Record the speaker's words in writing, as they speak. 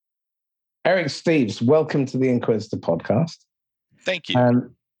Eric Steves, welcome to the Inquisitor podcast. Thank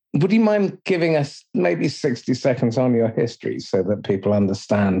you. Would you mind giving us maybe 60 seconds on your history so that people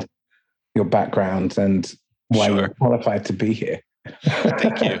understand your background and why you're qualified to be here?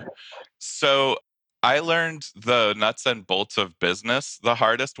 Thank you. So I learned the nuts and bolts of business the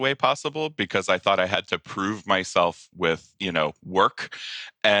hardest way possible because I thought I had to prove myself with, work.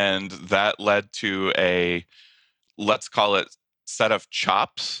 And that led to a, let's call it, set of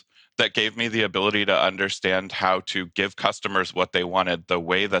chops that gave me the ability to understand how to give customers what they wanted the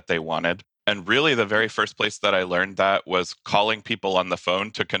way that they wanted. And really, the very first place that I learned that was calling people on the phone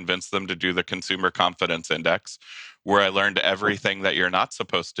to convince them to do the Consumer Confidence Index, where I learned everything that you're not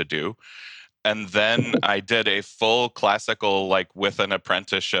supposed to do. And then I did a full classical, like with an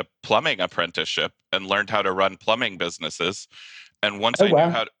apprenticeship, plumbing apprenticeship, and learned how to run plumbing businesses. And once I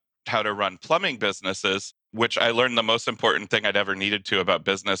knew how to run plumbing businesses, which I learned the most important thing I'd ever needed to about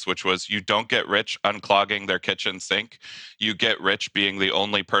business, which was you don't get rich unclogging their kitchen sink. You get rich being the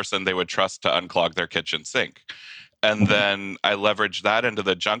only person they would trust to unclog their kitchen sink. And then I leveraged that into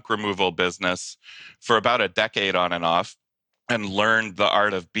the junk removal business for about a decade on and off, and learned the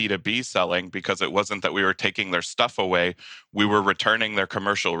art of B2B selling, because it wasn't that we were taking their stuff away. We were returning their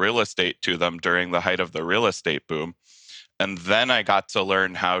commercial real estate to them during the height of the real estate boom. And then I got to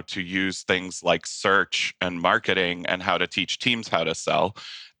learn how to use things like search and marketing and how to teach teams how to sell.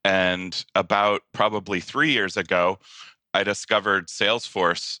 And about probably 3 years ago, I discovered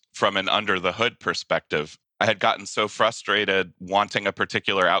Salesforce from an under the hood perspective. I had gotten so frustrated wanting a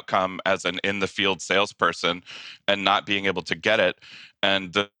particular outcome as an in the field salesperson and not being able to get it.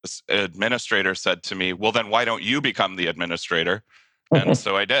 And this administrator said to me, well, then why don't you become the administrator? And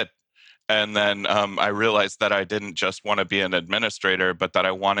so I did. And then I realized that I didn't just want to be an administrator, but that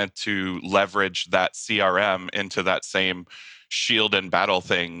I wanted to leverage that CRM into that same shield and battle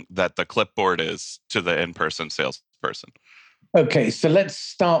thing that the clipboard is to the in-person salesperson. Okay, so let's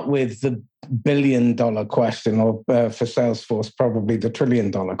start with the billion-dollar question, or for Salesforce, probably the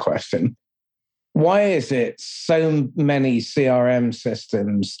trillion-dollar question. Why is it so many CRM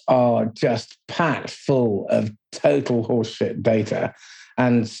systems are just packed full of total horseshit data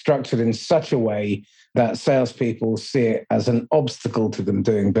and structured in such a way that salespeople see it as an obstacle to them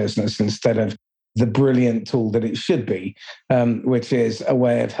doing business instead of the brilliant tool that it should be, which is a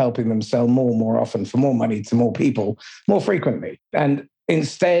way of helping them sell more often for more money to more people more frequently. And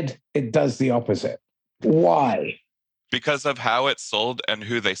instead, it does the opposite. Why? Because of how it's sold and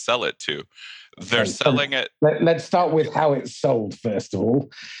who they sell it to. They're selling it. Let's start with how it's sold, first of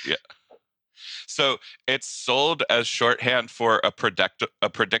all. Yeah. So it's sold as shorthand for a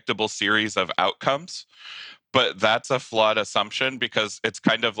predictable series of outcomes. But that's a flawed assumption, because it's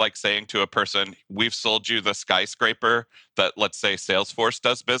kind of like saying to a person, we've sold you the skyscraper that, let's say, Salesforce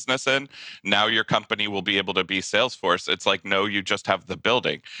does business in. Now your company will be able to be Salesforce. It's like, no, you just have the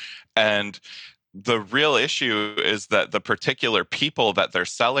building. And the real issue is that the particular people that they're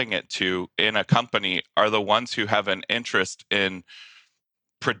selling it to in a company are the ones who have an interest in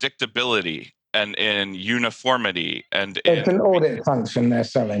predictability and in uniformity. And it's an audit function they're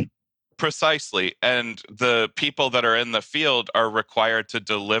selling. Precisely. And the people that are in the field are required to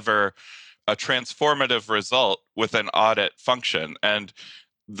deliver a transformative result with an audit function. And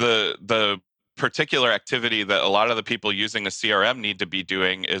the particular activity that a lot of the people using a CRM need to be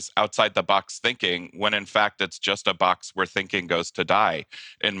doing is outside the box thinking, when in fact it's just a box where thinking goes to die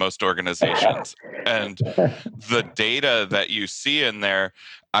in most organizations. And the data that you see in there,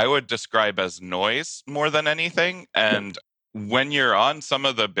 I would describe as noise more than anything. And when you're on some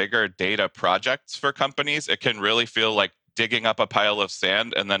of the bigger data projects for companies, it can really feel like digging up a pile of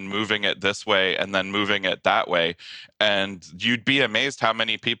sand and then moving it this way and then moving it that way. And you'd be amazed how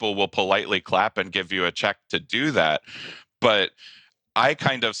many people will politely clap and give you a check to do that. But I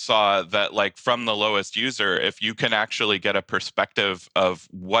kind of saw that, like, from the lowest user, if you can actually get a perspective of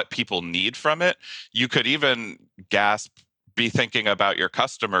what people need from it, you could even be thinking about your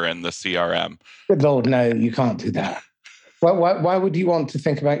customer in the CRM. Good Lord, no, you can't do that. Why would you want to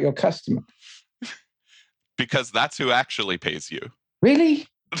think about your customer? Because that's who actually pays you. Really?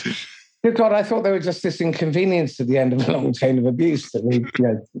 Good God, I thought they were just this inconvenience at the end of a long chain of abuse that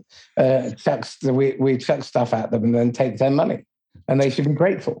we chuck stuff at them and then take their money, and they should be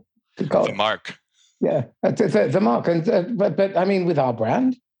grateful. Good God. The mark. Yeah, the mark. And but I mean, with our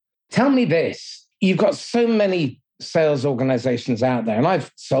brand, tell me this: you've got so many sales organizations out there, and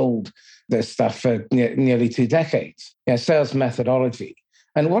I've sold this stuff for nearly 2 decades, sales methodology.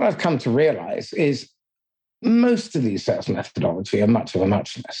 And what I've come to realize is most of these sales methodology are much of a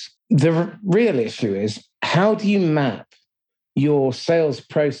muchness. The real issue is, how do you map your sales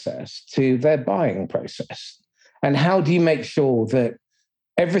process to their buying process? And how do you make sure that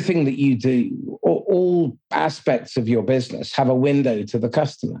everything that you do, or all aspects of your business, have a window to the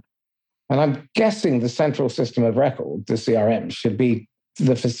customer? And I'm guessing the central system of record, the CRM, should be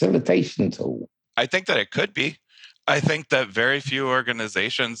the facilitation tool. I think that it could be. I think that very few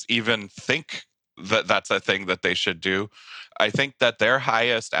organizations even think that that's a thing that they should do. I think that their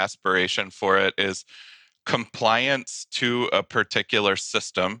highest aspiration for it is compliance to a particular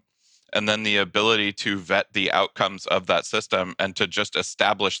system, and then the ability to vet the outcomes of that system and to just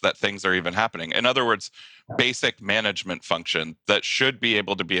establish that things are even happening. In other words, basic management function that should be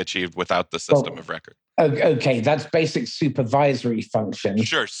able to be achieved without the system of record. Okay, that's basic supervisory function.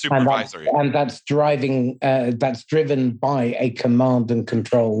 Sure, supervisory. And that's driven by a command and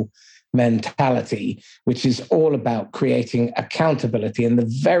control mentality, which is all about creating accountability. And the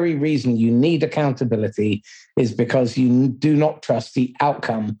very reason you need accountability is because you do not trust the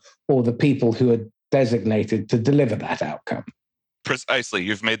outcome or the people who are designated to deliver that outcome. Precisely.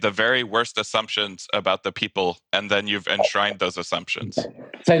 You've made the very worst assumptions about the people, and then you've enshrined those assumptions.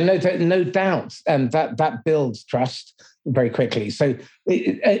 So no doubt, and that builds trust very quickly. So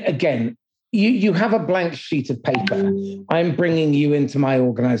again, you have a blank sheet of paper. I'm bringing you into my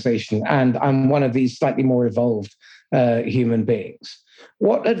organization, and I'm one of these slightly more evolved human beings.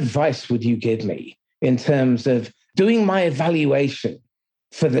 What advice would you give me in terms of doing my evaluation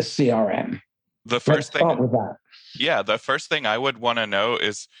for the CRM? The first thing, start with that. Yeah, the first thing I would want to know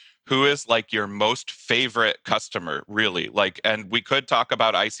is who is like your most favorite customer, really. Like, and we could talk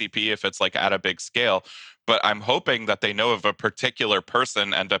about ICP if it's like at a big scale, but I'm hoping that they know of a particular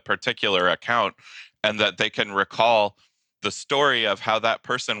person and a particular account, and that they can recall the story of how that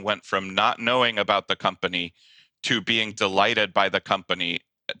person went from not knowing about the company to being delighted by the company,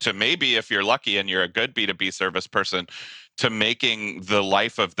 to maybe, if you're lucky and you're a good B2B service person, to making the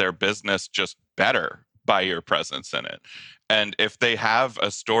life of their business just better by your presence in it. And if they have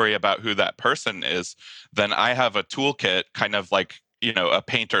a story about who that person is, then I have a toolkit, kind of like, a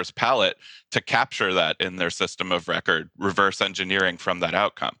painter's palette, to capture that in their system of record, reverse engineering from that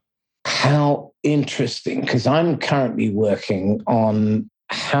outcome. How interesting, because I'm currently working on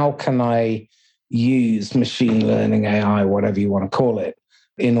how can I use machine learning, AI, whatever you want to call it,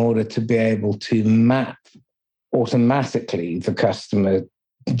 in order to be able to map automatically the customer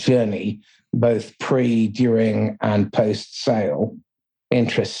journey, both pre, during, and post-sale.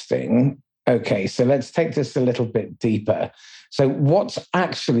 Interesting. Okay, so let's take this a little bit deeper. So what's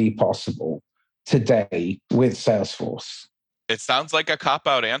actually possible today with Salesforce? It sounds like a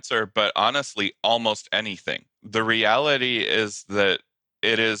cop-out answer, but honestly, almost anything. The reality is that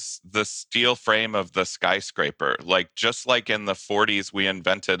it is the steel frame of the skyscraper. Like, just like in the 40s, we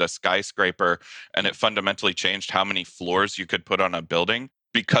invented a skyscraper and it fundamentally changed how many floors you could put on a building.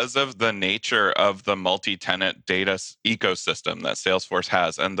 Because of the nature of the multi-tenant data ecosystem that Salesforce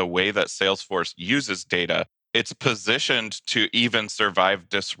has and the way that Salesforce uses data, it's positioned to even survive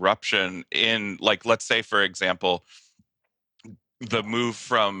disruption in, like, let's say, for example, the move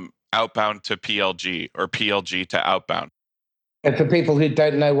from outbound to PLG or PLG to outbound. And for people who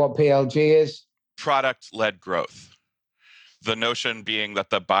don't know what PLG is? Product-led growth. The notion being that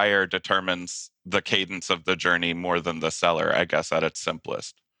the buyer determines the cadence of the journey more than the seller, I guess, at its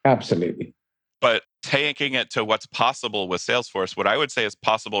simplest. Absolutely. But taking it to what's possible with Salesforce, what I would say is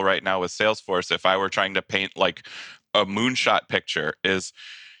possible right now with Salesforce, if I were trying to paint like a moonshot picture, is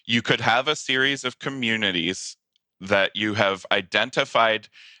you could have a series of communities that you have identified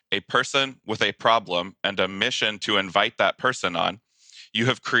a person with a problem and a mission to invite that person on. You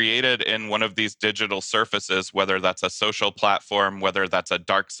have created in one of these digital surfaces, whether that's a social platform, whether that's a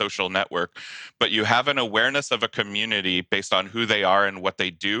dark social network, but you have an awareness of a community based on who they are and what they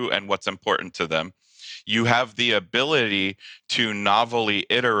do and what's important to them. You have the ability to novelly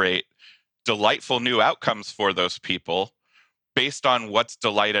iterate delightful new outcomes for those people based on what's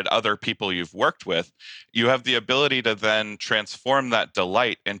delighted other people you've worked with. You have the ability to then transform that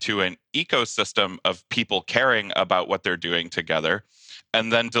delight into an ecosystem of people caring about what they're doing together,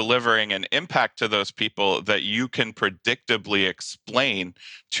 and then delivering an impact to those people that you can predictably explain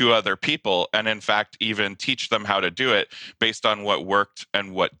to other people, and in fact, even teach them how to do it based on what worked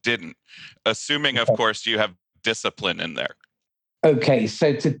and what didn't. Assuming, of course, you have discipline in there. Okay,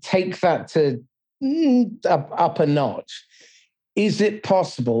 so to take that to up a notch, is it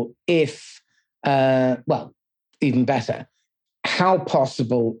possible if, even better, how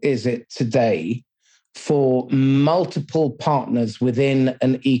possible is it today for multiple partners within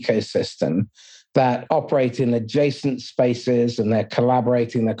an ecosystem that operate in adjacent spaces and they're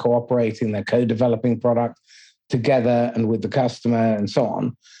collaborating, they're cooperating, they're co-developing product together and with the customer and so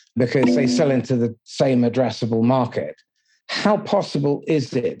on, because they sell into the same addressable market. How possible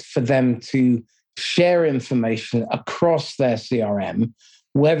is it for them to share information across their CRM,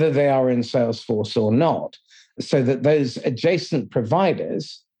 whether they are in Salesforce or not, so that those adjacent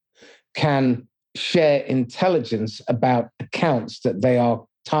providers can share intelligence about accounts that they are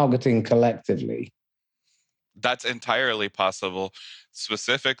targeting collectively? That's entirely possible.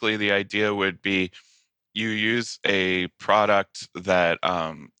 Specifically, the idea would be you use a product that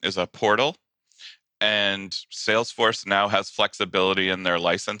is a portal, and Salesforce now has flexibility in their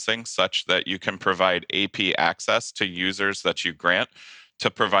licensing such that you can provide AP access to users that you grant to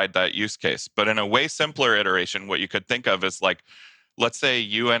provide that use case. But in a way simpler iteration, what you could think of is like, let's say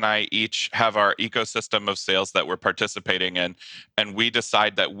you and I each have our ecosystem of sales that we're participating in, and we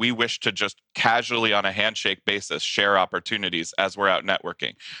decide that we wish to just casually on a handshake basis share opportunities as we're out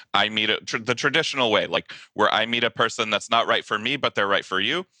networking. I meet the traditional way, like where I meet a person that's not right for me, but they're right for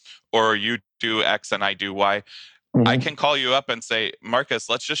you, or you do X and I do Y. I can call you up and say, Marcus,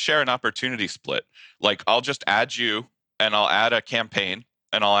 let's just share an opportunity split. Like I'll just add you and I'll add a campaign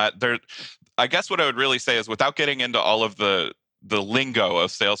and I'll add there. I guess what I would really say is without getting into all of the lingo of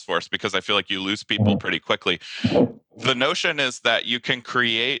Salesforce, because I feel like you lose people pretty quickly. The notion is that you can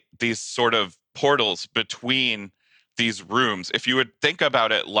create these sort of portals between these rooms. If you would think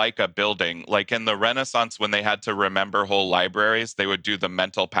about it like a building, like in the Renaissance, when they had to remember whole libraries, they would do the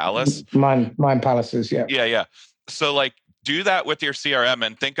mental palace. Mind palaces, yeah. Yeah. So like do that with your CRM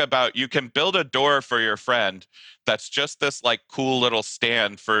and think about, you can build a door for your friend that's just this like cool little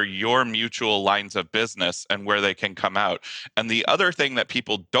stand for your mutual lines of business and where they can come out. And the other thing that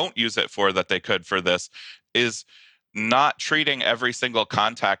people don't use it for that they could for this is not treating every single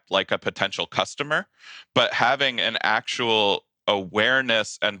contact like a potential customer, but having an actual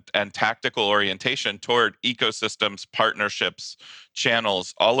awareness and tactical orientation toward ecosystems, partnerships,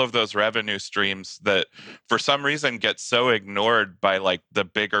 channels, all of those revenue streams that for some reason get so ignored by like the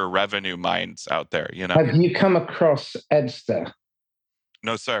bigger revenue minds out there, you know? Have you come across Ebster?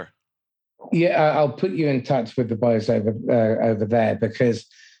 No, sir. Yeah, I'll put you in touch with the boys over there, because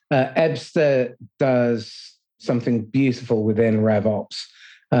Ebster does something beautiful within RevOps,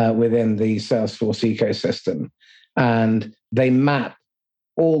 within the Salesforce ecosystem. And they map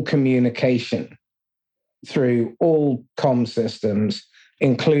all communication through all comm systems,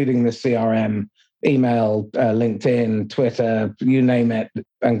 including the CRM, email, LinkedIn, Twitter, you name it,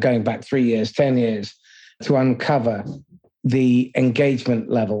 and going back 3 years, 10 years, to uncover the engagement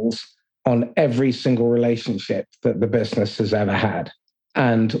levels on every single relationship that the business has ever had.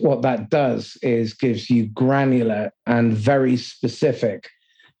 And what that does is gives you granular and very specific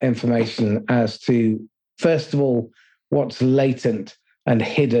information as to, first of all, what's latent and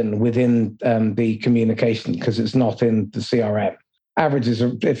hidden within the communication, because it's not in the CRM. Averages,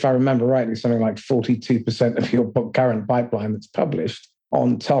 if I remember rightly, something like 42% of your current pipeline that's published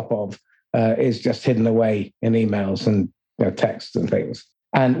on top of is just hidden away in emails and texts and things.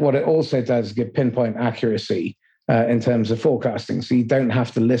 And what it also does is give pinpoint accuracy in terms of forecasting. So you don't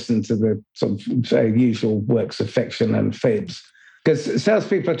have to listen to the sort of usual works of fiction and fibs, because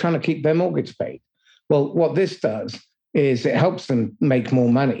salespeople are trying to keep their mortgage paid. Well, what this does is it helps them make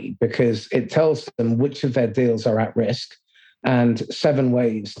more money, because it tells them which of their deals are at risk and 7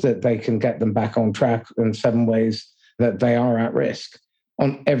 ways that they can get them back on track and 7 ways that they are at risk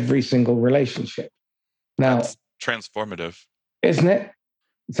on every single relationship. Now, that's transformative, isn't it?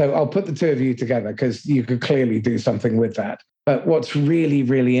 So I'll put the two of you together, because you could clearly do something with that. But what's really,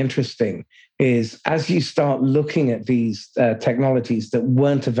 really interesting is as you start looking at these technologies that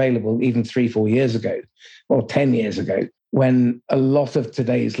weren't available even 3-4 years ago or 10 years ago, when a lot of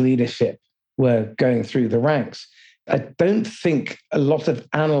today's leadership were going through the ranks, I don't think a lot of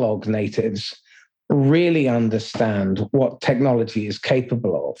analog natives really understand what technology is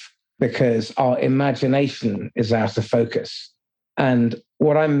capable of, because our imagination is out of focus. And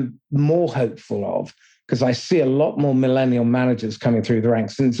what I'm more hopeful of, because I see a lot more millennial managers coming through the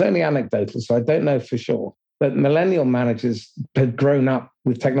ranks, and it's only anecdotal, so I don't know for sure, but millennial managers had grown up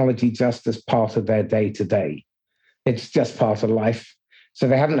with technology just as part of their day-to-day. It's just part of life. So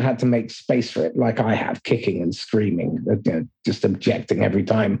they haven't had to make space for it like I have, kicking and screaming, just objecting every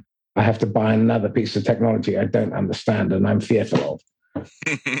time I have to buy another piece of technology I don't understand and I'm fearful of.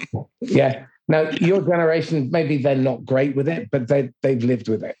 Yeah. Now, your generation, maybe they're not great with it, but they've lived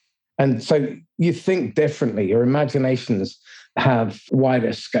with it. And so you think differently. Your imaginations have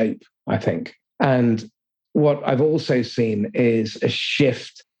wider scope, I think. And what I've also seen is a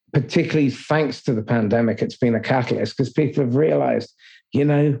shift, particularly thanks to the pandemic. It's been a catalyst because people have realized,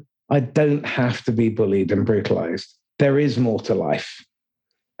 I don't have to be bullied and brutalized. There is more to life.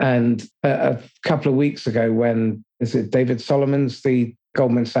 And a couple of weeks ago, when is it David Solomons, the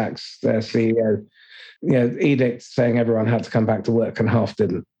Goldman Sachs CEO, edict saying everyone had to come back to work and half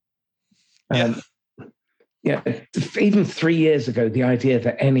didn't. Yeah. Yeah, even 3 years ago, the idea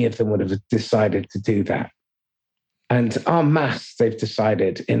that any of them would have decided to do that. And en masse, they've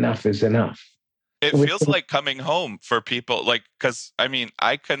decided enough is enough. It feels like coming home for people, like, because I mean,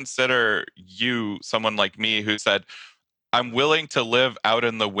 I consider you someone like me who said, I'm willing to live out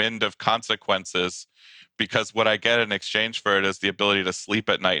in the wind of consequences because what I get in exchange for it is the ability to sleep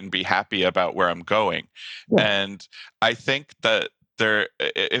at night and be happy about where I'm going. Yeah. And I think that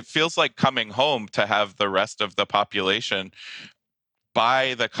it feels like coming home to have the rest of the population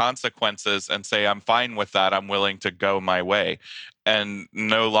buy the consequences and say, I'm fine with that. I'm willing to go my way and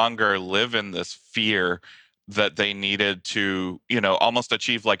no longer live in this fear that they needed to, almost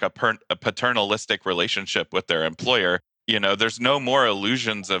achieve like a paternalistic relationship with their employer. There's no more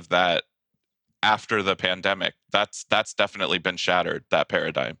illusions of that after the pandemic. That's definitely been shattered, that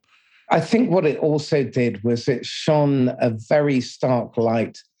paradigm. I think what it also did was it shone a very stark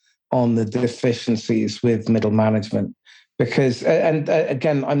light on the deficiencies with middle management. Because, and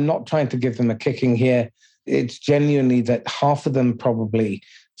again, I'm not trying to give them a kicking here. It's genuinely that half of them probably,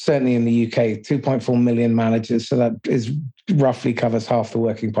 certainly in the UK, 2.4 million managers, so that is roughly covers half the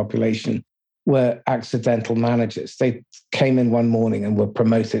working population, were accidental managers. They came in one morning and were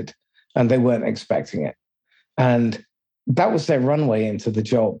promoted, and they weren't expecting it. And that was their runway into the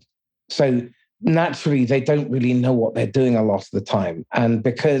job. So naturally, they don't really know what they're doing a lot of the time. And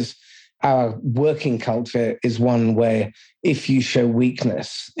because our working culture is one where if you show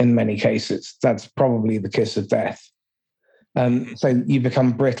weakness in many cases, that's probably the kiss of death. So you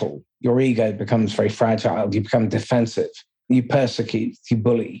become brittle. Your ego becomes very fragile. You become defensive. You persecute. You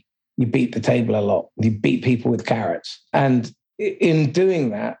bully. You beat the table a lot. You beat people with carrots. And in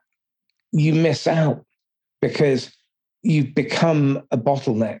doing that, you miss out because you become a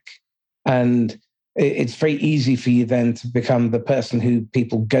bottleneck. And it's very easy for you then to become the person who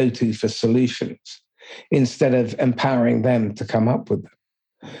people go to for solutions instead of empowering them to come up with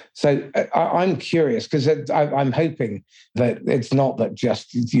them. So I'm curious because I'm hoping that it's not that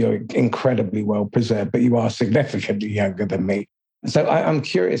just you're incredibly well preserved, but you are significantly younger than me. So I'm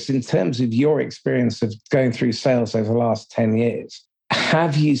curious in terms of your experience of going through sales over the last 10 years,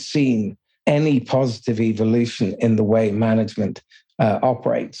 have you seen any positive evolution in the way management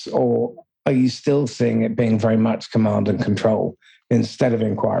operates, or are you still seeing it being very much command and control instead of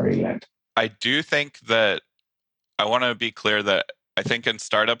inquiry-led? I do think that I want to be clear that I think in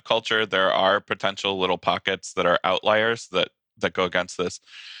startup culture, there are potential little pockets that are outliers that go against this.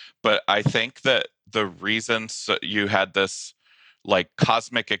 But I think that the reasons you had this like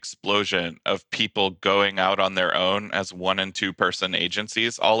cosmic explosion of people going out on their own as 1 and 2 person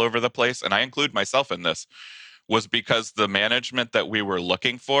agencies all over the place, and I include myself in this, was because the management that we were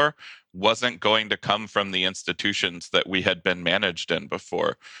looking for wasn't going to come from the institutions that we had been managed in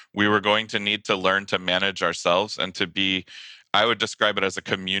before. We were going to need to learn to manage ourselves and to be, I would describe it as a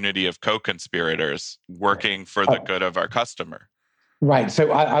community of co-conspirators working for the good of our customer. Right.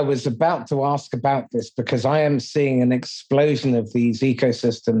 So I was about to ask about this because I am seeing an explosion of these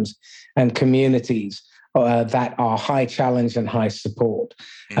ecosystems and communities that are high challenge and high support.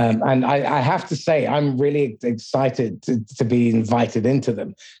 And I have to say, I'm really excited to be invited into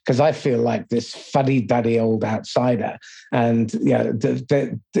them because I feel like this fuddy-duddy old outsider. And yeah,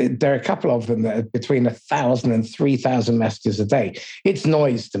 there are a couple of them that are between 1,000 and 3,000 messages a day. It's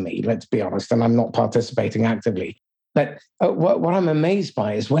noise to me, let's be honest, and I'm not participating actively. But what I'm amazed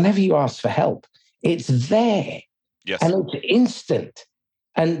by is whenever you ask for help, it's there. Yes. And it's instant.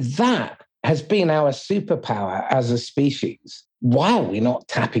 And that has been our superpower as a species. Why are we not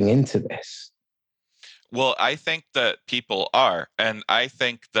tapping into this? Well, I think that people are. And I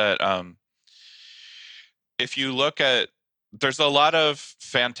think that if you look at, there's a lot of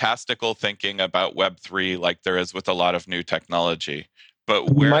fantastical thinking about Web3, like there is with a lot of new technology. But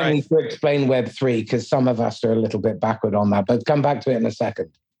you might need to explain Web3 because some of us are a little bit backward on that, but come back to it in a second.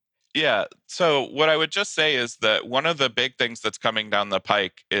 Yeah. So what I would just say is that one of the big things that's coming down the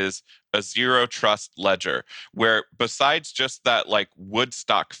pike is a zero trust ledger, where besides just that like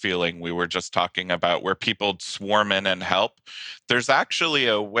Woodstock feeling we were just talking about, where people swarm in and help, there's actually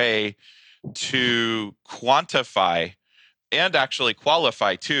a way to quantify and actually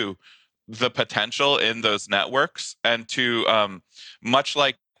qualify too the potential in those networks and to much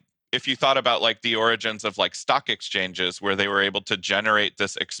like if you thought about like the origins of like stock exchanges, where they were able to generate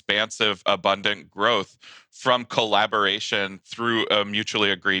this expansive, abundant growth from collaboration through a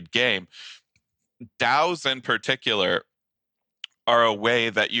mutually agreed game, DAOs in particular are a way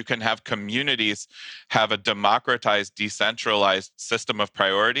that you can have communities have a democratized, decentralized system of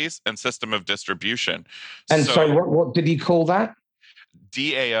priorities and system of distribution. And So, sorry, what did you call that?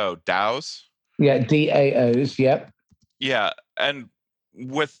 DAO, DAOs. Yeah, DAOs. Yep. Yeah, and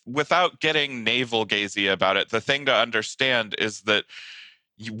without getting navel gazy about it, the thing to understand is that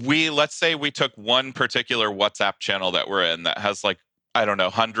let's say we took one particular WhatsApp channel that we're in that has like, I don't know,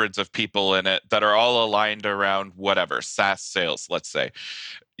 hundreds of people in it that are all aligned around whatever, SaaS sales, let's say.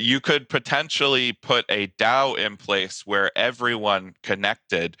 You could potentially put a DAO in place where everyone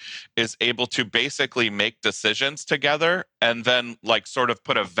connected is able to basically make decisions together and then like sort of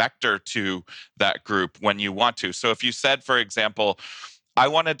put a vector to that group when you want to. So if you said, for example, I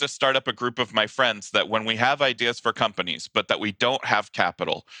wanted to start up a group of my friends that when we have ideas for companies, but that we don't have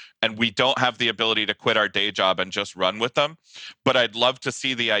capital and we don't have the ability to quit our day job and just run with them, but I'd love to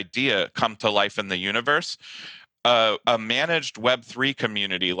see the idea come to life in the universe. A managed Web3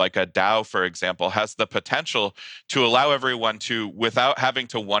 community like a DAO, for example, has the potential to allow everyone to, without having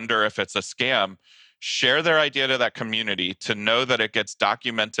to wonder if it's a scam, share their idea to that community, to know that it gets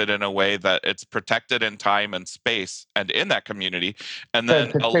documented in a way that it's protected in time and space and in that community, and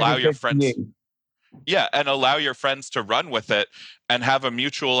then allow your friends. Yeah, and allow your friends to run with it and have a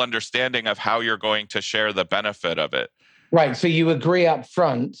mutual understanding of how you're going to share the benefit of it. Right. So you agree up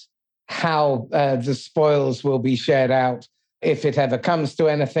front how the spoils will be shared out if it ever comes to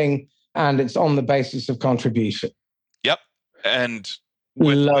anything, and it's on the basis of contribution. Yep. And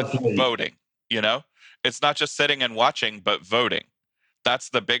with voting, it's not just sitting and watching, but voting. That's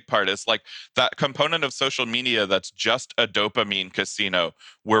the big part, is like that component of social media that's just a dopamine casino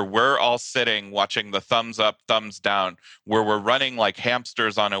where we're all sitting watching the thumbs up, thumbs down, where we're running like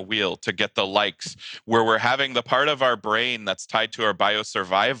hamsters on a wheel to get the likes, where we're having the part of our brain that's tied to our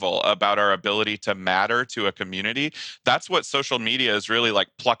biosurvival about our ability to matter to a community. That's what social media is really like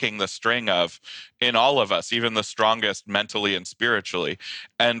plucking the string of in all of us, even the strongest mentally and spiritually.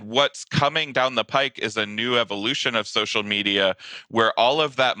 And what's coming down the pike is a new evolution of social media where all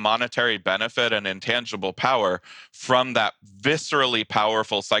of that monetary benefit and intangible power from that viscerally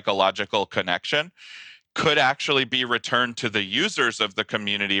powerful psychological connection could actually be returned to the users of the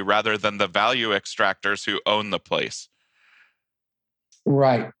community rather than the value extractors who own the place.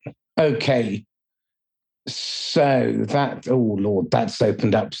 Right. Okay. So that, oh Lord, that's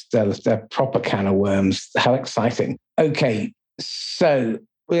opened up the proper can of worms. How exciting. Okay. So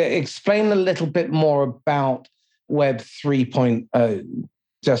explain a little bit more about Web 3.0,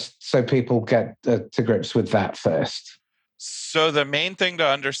 just so people get to grips with that first. So the main thing to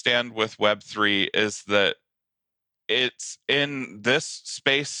understand with Web3 is that it's in this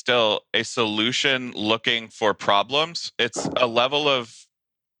space still a solution looking for problems. It's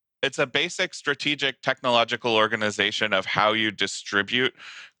a basic strategic technological organization of how you distribute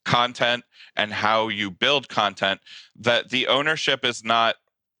content and how you build content, that the ownership is not.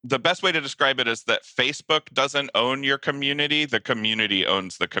 The best way to describe it is that Facebook doesn't own your community, the community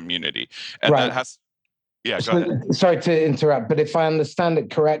owns the community. And right. That has, yeah, go ahead. Sorry to interrupt, but if I understand it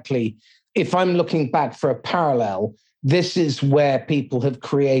correctly, if I'm looking back for a parallel, this is where people have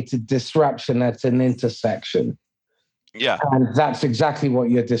created disruption at an intersection. Yeah. And that's exactly what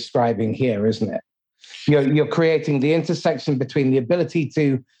you're describing here, isn't it? You're creating the intersection between the ability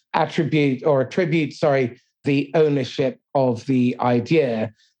to attribute the ownership of the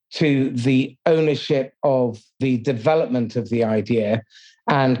idea to the ownership of the development of the idea,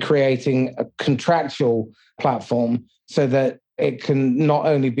 and creating a contractual platform so that it can not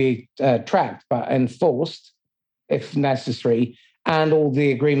only be tracked but enforced if necessary, and all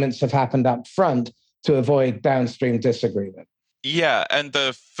the agreements have happened up front to avoid downstream disagreement. Yeah, and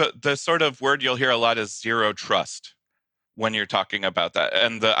the sort of word you'll hear a lot is zero trust when you're talking about that.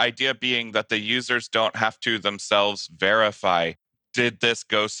 And the idea being that the users don't have to themselves verify, did this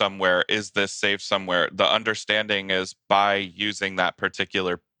go somewhere? Is this safe somewhere? The understanding is by using that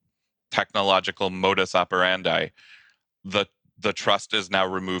particular technological modus operandi, the trust is now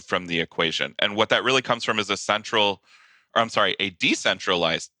removed from the equation. And what that really comes from is a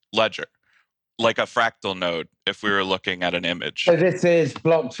decentralized ledger, like a fractal node, if we were looking at an image. So this is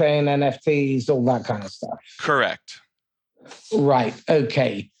blockchain, NFTs, all that kind of stuff. Correct. Right.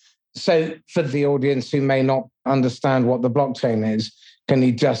 Okay. So for the audience who may not understand what the blockchain is, can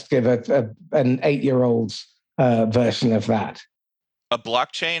you just give an 8-year-old's version of that? A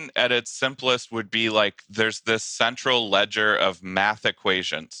blockchain at its simplest would be like there's this central ledger of math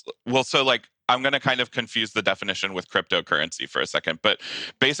equations. Well, so like I'm going to kind of confuse the definition with cryptocurrency for a second, but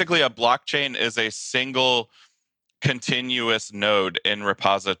basically a blockchain is a single continuous node in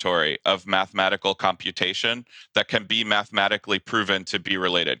repository of mathematical computation that can be mathematically proven to be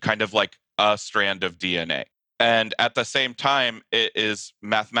related, kind of like a strand of DNA. And at the same time, it is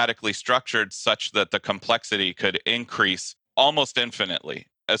mathematically structured such that the complexity could increase almost infinitely.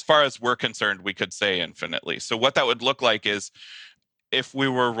 As far as we're concerned, we could say infinitely. So, what that would look like is if we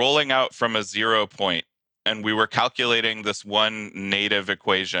were rolling out from a 0 point and we were calculating this one native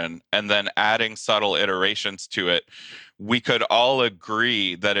equation and then adding subtle iterations to it, we could all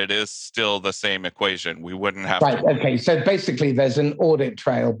agree that it is still the same equation. We wouldn't have right, to. Right. Okay. So basically, there's an audit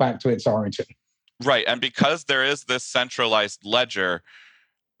trail back to its origin. Right. And because there is this centralized ledger,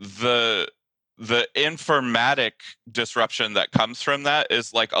 the informatic disruption that comes from that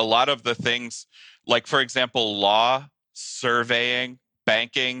is like a lot of the things, like, for example, law, surveying,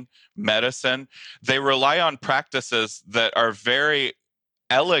 banking, medicine, they rely on practices that are very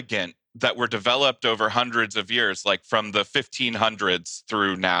elegant, that were developed over hundreds of years, like from the 1500s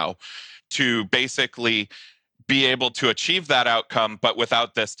through now, to basically be able to achieve that outcome, but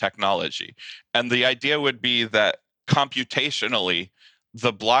without this technology. And the idea would be that computationally,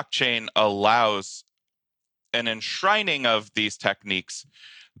 the blockchain allows an enshrining of these techniques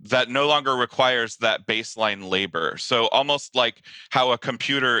that no longer requires that baseline labor. So almost like how a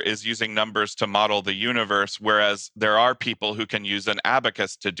computer is using numbers to model the universe, whereas there are people who can use an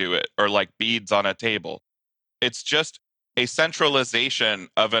abacus to do it, or like beads on a table. It's just a centralization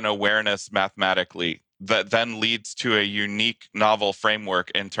of an awareness mathematically that then leads to a unique novel framework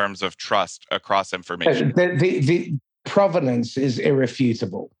in terms of trust across information. The provenance is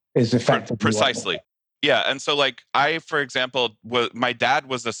irrefutable, is effectively precisely. Yeah. And so, like, I, for example, my dad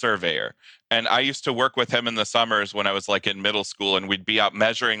was a surveyor, and I used to work with him in the summers when I was like in middle school, and we'd be out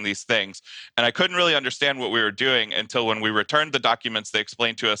measuring these things. And I couldn't really understand what we were doing until when we returned the documents, they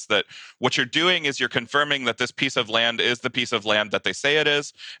explained to us that what you're doing is you're confirming that this piece of land is the piece of land that they say it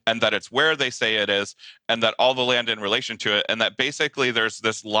is, and that it's where they say it is, and that all the land in relation to it. And that basically there's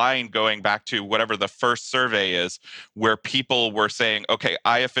this line going back to whatever the first survey is, where people were saying, okay,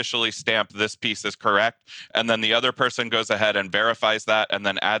 I officially stamp this piece is correct. And then the other person goes ahead and verifies that and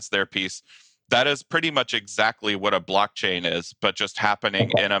then adds their piece. That is pretty much exactly what a blockchain is, but just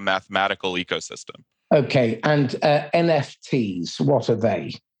happening in a mathematical ecosystem. Okay. And NFTs, what are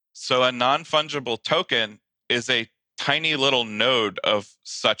they? So a non-fungible token is a tiny little node of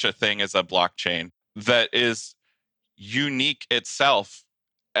such a thing as a blockchain that is unique itself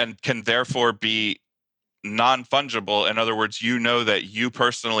and can therefore be non-fungible. In other words, you know that you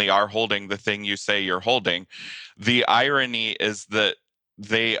personally are holding the thing you say you're holding. The irony is that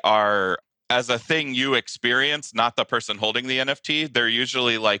they are, as a thing you experience, not the person holding the NFT. They're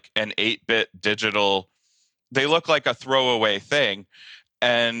usually like an 8-bit digital, they look like a throwaway thing.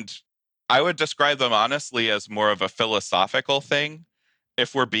 And I would describe them honestly as more of a philosophical thing,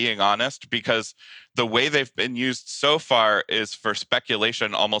 if we're being honest, because the way they've been used so far is for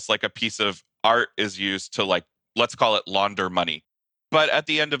speculation, almost like a piece of art is used to, like, let's call it launder money. But at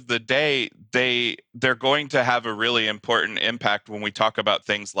the end of the day, they're going to have a really important impact when we talk about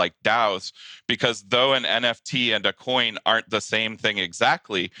things like DAOs, because though an NFT and a coin aren't the same thing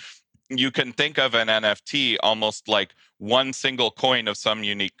exactly, you can think of an NFT almost like one single coin of some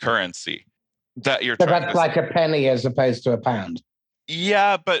unique currency that you're trying that's like a penny as opposed to a pound.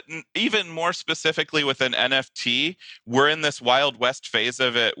 Yeah, but even more specifically with an NFT, we're in this Wild West phase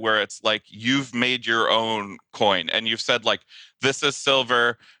of it where it's like you've made your own coin and you've said, like, this is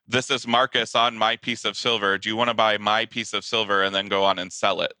silver, this is Marcus on my piece of silver. Do you want to buy my piece of silver and then go on and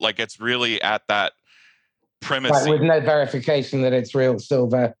sell it? Like, it's really at that primacy. Right, with no verification that it's real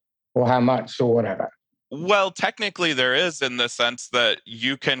silver or how much or whatever. Well, technically there is, in the sense that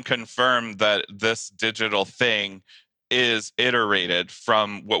you can confirm that this digital thing is iterated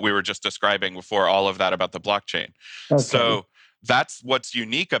from what we were just describing before, all of that about the blockchain. Okay. So that's what's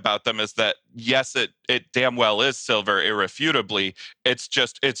unique about them, is that yes, it damn well is silver irrefutably. It's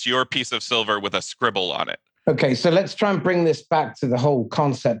just, it's your piece of silver with a scribble on it. Okay, so let's try and bring this back to the whole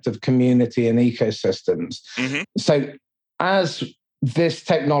concept of community and ecosystems. Mm-hmm. So as this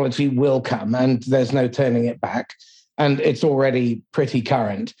technology will come, and there's no turning it back, and it's already pretty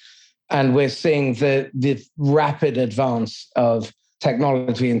current, and we're seeing the rapid advance of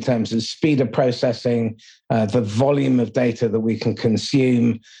technology in terms of speed of processing, the volume of data that we can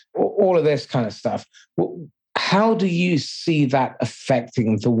consume, all of this kind of stuff. How do you see that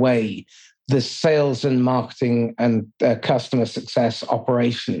affecting the way the sales and marketing and customer success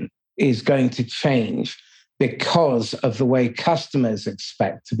operation is going to change because of the way customers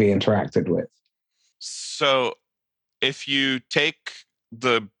expect to be interacted with. So if you take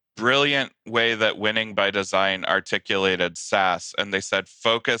the brilliant way that Winning by Design articulated SaaS, and they said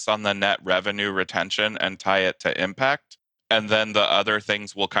focus on the net revenue retention and tie it to impact, and then the other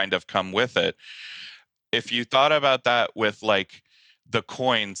things will kind of come with it. If you thought about that with like the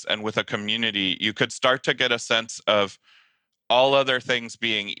coins and with a community, you could start to get a sense of, all other things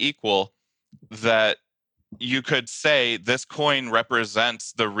being equal, that you could say this coin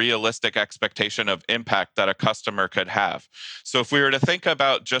represents the realistic expectation of impact that a customer could have. So if we were to think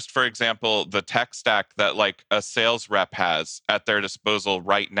about, just for example, the tech stack that like a sales rep has at their disposal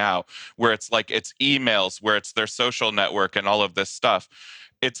right now, where it's like it's emails, where it's their social network and all of this stuff,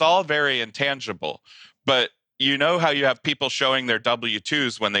 it's all very intangible. But you know how you have people showing their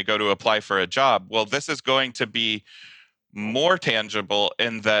W-2s when they go to apply for a job? Well, this is going to be more tangible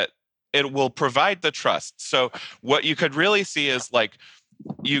in that it will provide the trust. So what you could really see is like,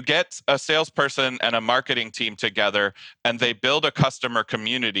 you get a salesperson and a marketing team together and they build a customer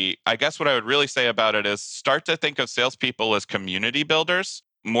community. I guess what I would really say about it is start to think of salespeople as community builders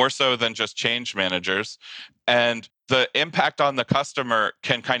more so than just change managers. And the impact on the customer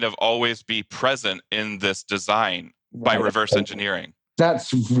can kind of always be present in this design by reverse engineering.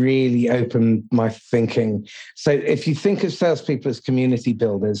 That's really opened my thinking. So if you think of salespeople as community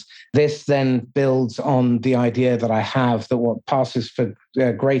builders, this then builds on the idea that I have that what passes for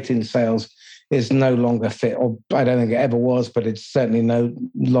great in sales is no longer fit, or I don't think it ever was, but it's certainly no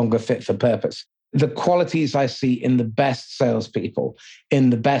longer fit for purpose. The qualities I see in the best salespeople,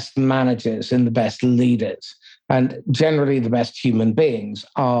 in the best managers, in the best leaders, and generally the best human beings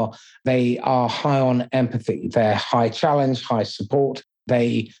they are high on empathy. They're high challenge, high support.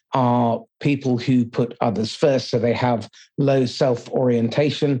 They are people who put others first, so they have low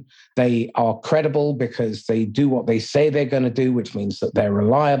self-orientation. They are credible because they do what they say they're going to do, which means that they're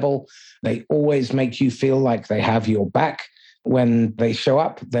reliable. They always make you feel like they have your back. When they show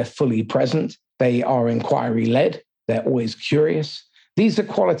up, they're fully present. They are inquiry-led. They're always curious. These are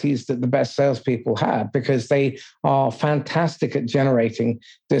qualities that the best salespeople have because they are fantastic at generating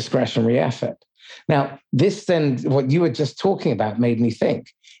discretionary effort. Now, this then, what you were just talking about made me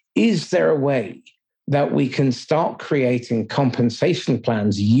think, is there a way that we can start creating compensation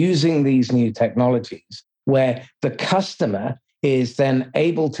plans using these new technologies where the customer is then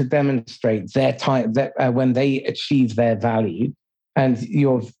able to demonstrate their time when they achieve their value? And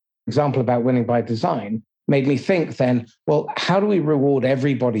your example about Winning by Design made me think then, well, how do we reward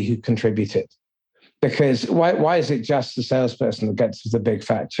everybody who contributed? Because why is it just the salesperson that gets the big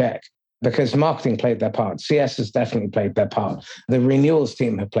fat check? Because marketing played their part. CS has definitely played their part. The renewals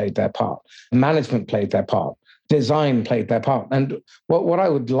team have played their part. Management played their part. Design played their part. And what I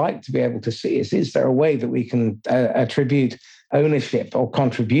would like to be able to see is there a way that we can attribute ownership or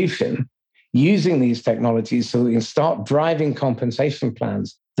contribution using these technologies so we can start driving compensation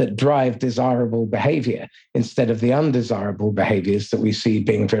plans that drive desirable behavior instead of the undesirable behaviors that we see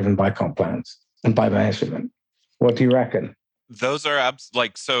being driven by comp plans and by measurement? What do you reckon? Those are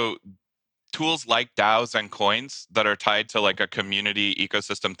so tools like DAOs and coins that are tied to like a community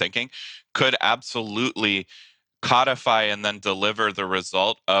ecosystem thinking could absolutely codify and then deliver the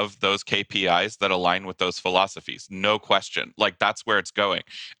result of those KPIs that align with those philosophies. No question. Like that's where it's going.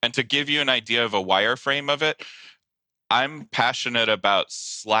 And to give you an idea of a wireframe of it, I'm passionate about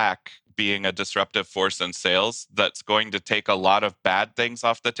Slack being a disruptive force in sales that's going to take a lot of bad things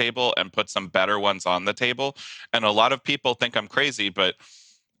off the table and put some better ones on the table. And a lot of people think I'm crazy, but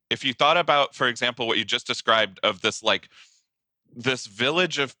if you thought about, for example, what you just described of this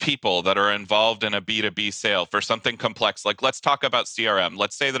village of people that are involved in a B2B sale for something complex, like let's talk about CRM.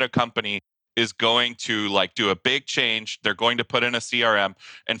 Let's say that a company is going to like do a big change. They're going to put in a CRM.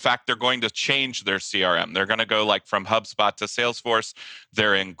 In fact, they're going to change their CRM. They're going to go like from HubSpot to Salesforce.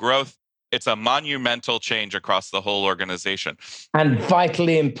 They're in growth. It's a monumental change across the whole organization. And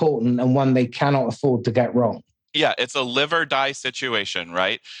vitally important, and one they cannot afford to get wrong. Yeah, it's a live or die situation,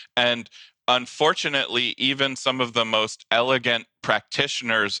 right? And unfortunately, even some of the most elegant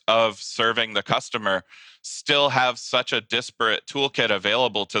practitioners of serving the customer still have such a disparate toolkit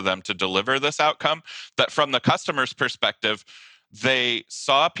available to them to deliver this outcome that from the customer's perspective, they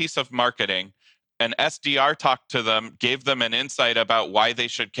saw a piece of marketing, an SDR talked to them, gave them an insight about why they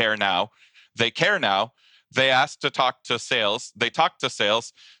should care now. They care now. They asked to talk to sales. They talked to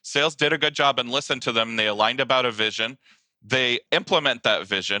sales. Sales did a good job and listened to them. They aligned about a vision. They implement that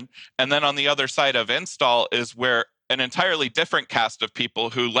vision. And then on the other side of install is where an entirely different cast of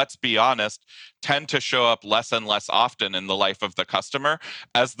people who, let's be honest, tend to show up less and less often in the life of the customer,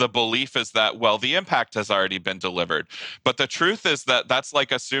 as the belief is that, well, the impact has already been delivered. But the truth is that that's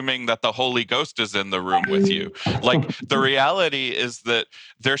like assuming that the Holy Ghost is in the room with you. Like, the reality is that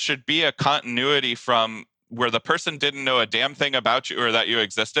there should be a continuity from where the person didn't know a damn thing about you or that you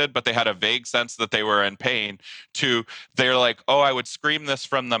existed, but they had a vague sense that they were in pain, to they're like, oh, I would scream this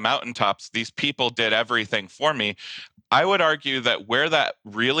from the mountaintops. These people did everything for me. I would argue that where that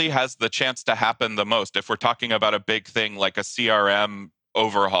really has the chance to happen the most, if we're talking about a big thing like a CRM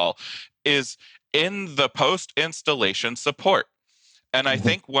overhaul, is in the post installation support. And I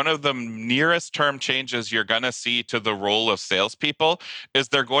think one of the nearest term changes you're going to see to the role of salespeople is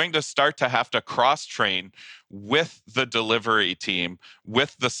they're going to start to have to cross train with the delivery team,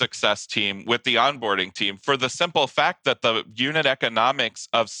 with the success team, with the onboarding team, for the simple fact that the unit economics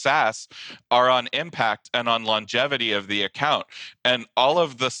of SaaS are on impact and on longevity of the account. And all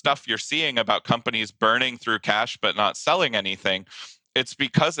of the stuff you're seeing about companies burning through cash but not selling anything, it's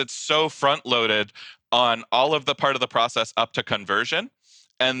because it's so front loaded on all of the part of the process up to conversion.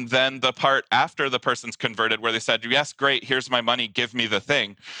 And then the part after the person's converted, where they said, yes, great, here's my money, give me the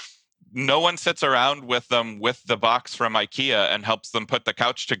thing. No one sits around with them with the box from IKEA and helps them put the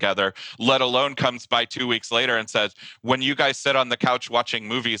couch together, let alone comes by 2 weeks later and says, when you guys sit on the couch watching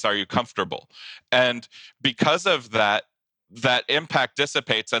movies, are you comfortable? And because of that, that impact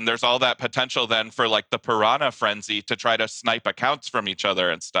dissipates, and there's all that potential then for like the piranha frenzy to try to snipe accounts from each other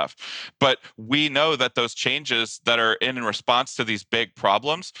and stuff. But we know that those changes that are in response to these big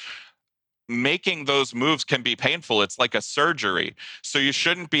problems, making those moves can be painful. It's like a surgery. So you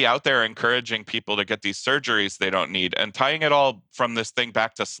shouldn't be out there encouraging people to get these surgeries they don't need. And tying it all from this thing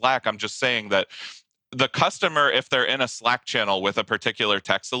back to Slack, I'm just saying that the customer, if they're in a Slack channel with a particular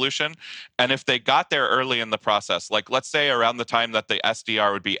tech solution, and if they got there early in the process, like let's say around the time that the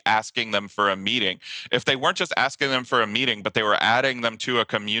SDR would be asking them for a meeting, if they weren't just asking them for a meeting, but they were adding them to a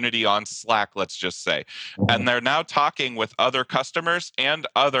community on Slack, let's just say, and they're now talking with other customers and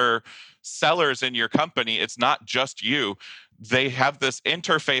other sellers in your company, it's not just you. They have this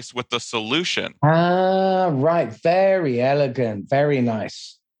interface with the solution. Right. Very elegant. Very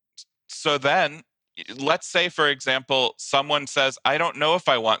nice. So then, let's say, for example, someone says, I don't know if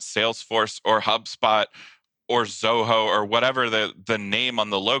I want Salesforce or HubSpot or Zoho or whatever the name on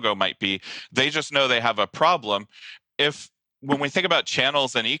the logo might be. They just know they have a problem. When we think about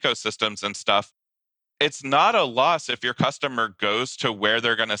channels and ecosystems and stuff, it's not a loss if your customer goes to where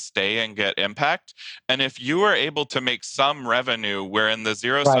they're going to stay and get impact. And if you were able to make some revenue, where in the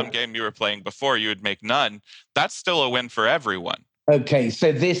zero-sum game you were playing before, you would make none, that's still a win for everyone. Okay,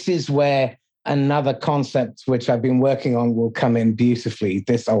 so this is where another concept which I've been working on will come in beautifully.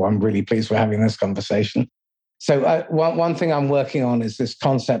 I'm really pleased we're having this conversation. So one thing I'm working on is this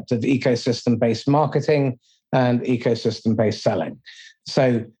concept of ecosystem-based marketing and ecosystem-based selling.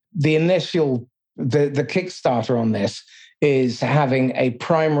 So the Kickstarter on this is having a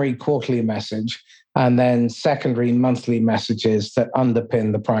primary quarterly message and then secondary monthly messages that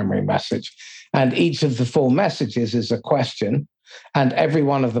underpin the primary message. And each of the 4 messages is a question, and every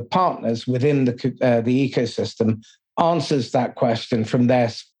one of the partners within the ecosystem answers that question from their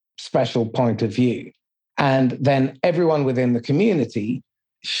special point of view. And then everyone within the community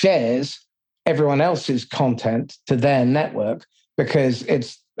shares everyone else's content to their network, because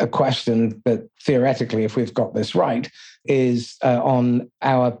it's a question that theoretically, if we've got this right, is on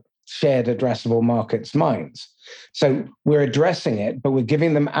our shared addressable market's minds. So we're addressing it, but we're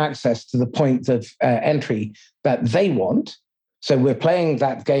giving them access to the point of entry that they want. So we're playing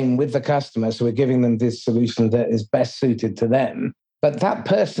that game with the customer. So we're giving them this solution that is best suited to them. But that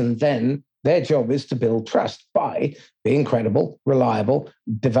person then, their job is to build trust by being credible, reliable,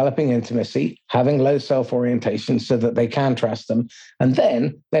 developing intimacy, having low self-orientation so that they can trust them. And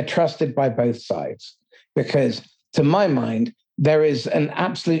then they're trusted by both sides. Because to my mind, there is an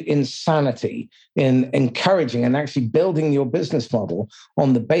absolute insanity in encouraging and actually building your business model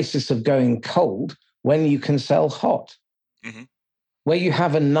on the basis of going cold when you can sell hot. Mm-hmm. Where you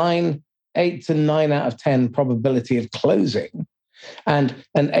have a 8 to 9 out of 10 probability of closing, and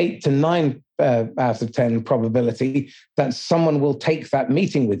an 8 to 9 out of 10 probability that someone will take that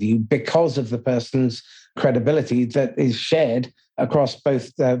meeting with you because of the person's credibility that is shared across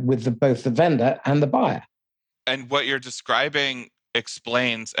both both the vendor and the buyer. And what you're describing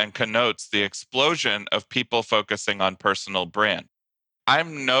explains and connotes the explosion of people focusing on personal brand.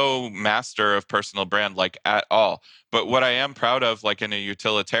 I'm no master of personal brand, like, at all. But what I am proud of, like in a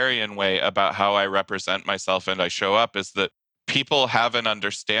utilitarian way, about how I represent myself and I show up, is that people have an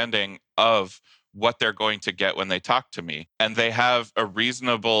understanding of what they're going to get when they talk to me. And they have a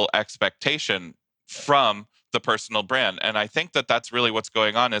reasonable expectation from the personal brand. And I think that that's really what's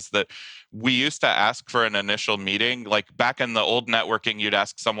going on, is that we used to ask for an initial meeting. Like back in the old networking, you'd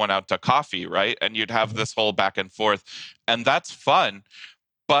ask someone out to coffee, right? And you'd have this whole back and forth. And that's fun.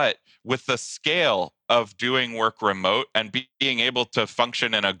 But with the scale of doing work remote and being able to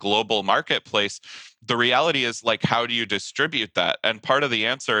function in a global marketplace, the reality is, like, how do you distribute that? And part of the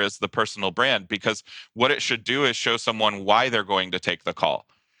answer is the personal brand, because what it should do is show someone why they're going to take the call.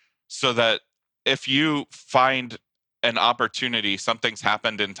 So that if you find an opportunity, something's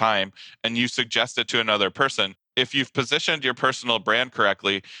happened in time, and you suggest it to another person, if you've positioned your personal brand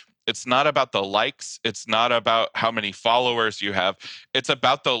correctly, it's not about the likes, it's not about how many followers you have, it's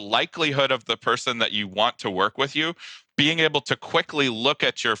about the likelihood of the person that you want to work with you being able to quickly look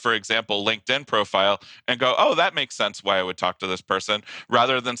at your, for example, LinkedIn profile and go, oh, that makes sense why I would talk to this person,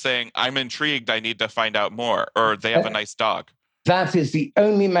 rather than saying, I'm intrigued, I need to find out more, or they have a nice dog. That is the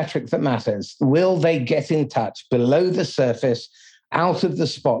only metric that matters. Will they get in touch below the surface, out of the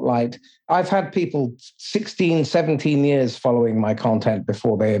spotlight? I've had people 16, 17 years following my content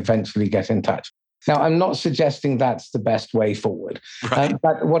before they eventually get in touch. Now, I'm not suggesting that's the best way forward. Right.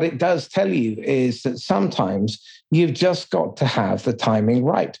 But what it does tell you is that sometimes you've just got to have the timing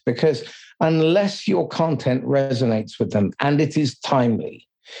right, because unless your content resonates with them and it is timely,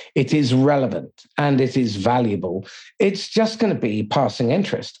 it is relevant, and it is valuable, it's just going to be passing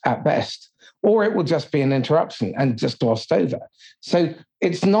interest at best, or it will just be an interruption and just glossed over. So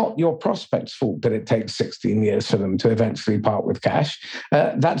it's not your prospect's fault that it takes 16 years for them to eventually part with cash.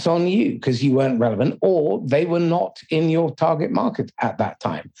 That's on you, because you weren't relevant, or they were not in your target market at that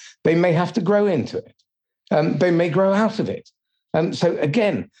time. They may have to grow into it. They may grow out of it. So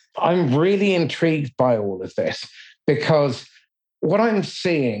again, I'm really intrigued by all of this, because what I'm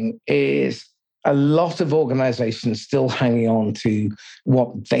seeing is a lot of organizations still hanging on to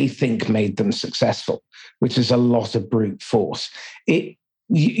what they think made them successful, which is a lot of brute force.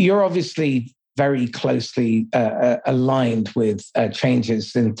 You're obviously very closely aligned with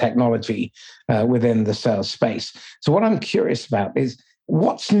changes in technology within the sales space. So what I'm curious about is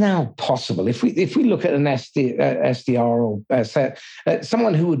what's now possible. If we look at an SDR or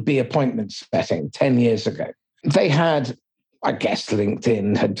someone who would be appointment setting 10 years ago, they had, I guess,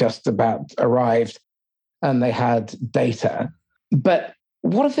 LinkedIn had just about arrived and they had data. But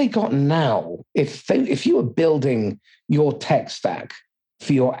what have they got now? If you were building your tech stack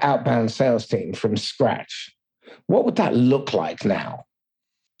for your outbound sales team from scratch, what would that look like now?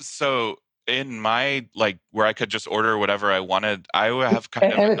 So in my, like, where I could just order whatever I wanted, I would have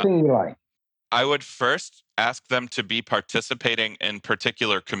kind of anything you like. I would first ask them to be participating in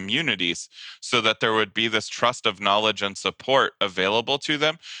particular communities so that there would be this trust of knowledge and support available to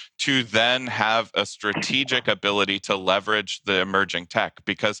them, to then have a strategic ability to leverage the emerging tech.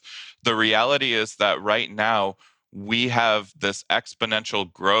 Because the reality is that right now, we have this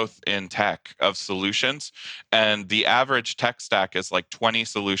exponential growth in tech of solutions, and the average tech stack is like 20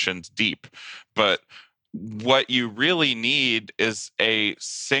 solutions deep. But what you really need is a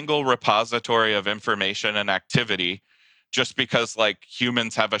single repository of information and activity, just because, like,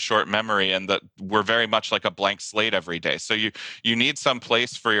 humans have a short memory and that we're very much like a blank slate every day. So you need some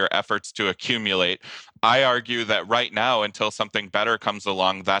place for your efforts to accumulate. I argue that right now, until something better comes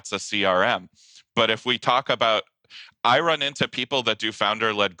along, that's a CRM. But if we talk about, I run into people that do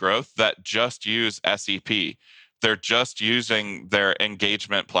founder-led growth that just use SEP. They're just using their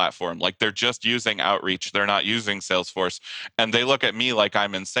engagement platform. Like, they're just using outreach. They're not using Salesforce. And they look at me like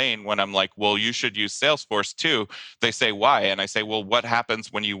I'm insane when I'm like, well, you should use Salesforce too. They say, why? And I say, well, what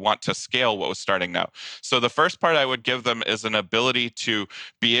happens when you want to scale what was starting now? So the first part I would give them is an ability to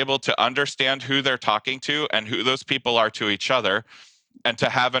be able to understand who they're talking to and who those people are to each other, and to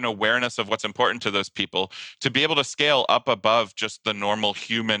have an awareness of what's important to those people, to be able to scale up above just the normal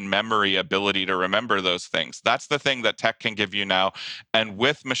human memory ability to remember those things. That's the thing that tech can give you now. And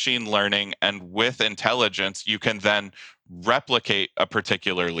with machine learning and with intelligence, you can then replicate a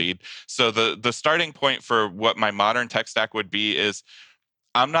particular lead. So the starting point for what my modern tech stack would be is,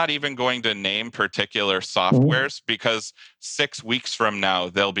 I'm not even going to name particular softwares, because 6 weeks from now,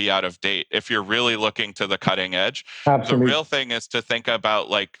 they'll be out of date if you're really looking to the cutting edge. Absolutely. The real thing is to think about,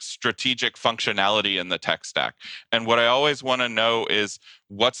 like, strategic functionality in the tech stack. And what I always want to know is,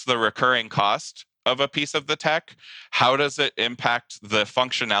 what's the recurring cost of a piece of the tech? How does it impact the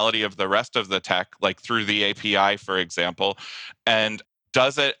functionality of the rest of the tech, like through the API, for example? And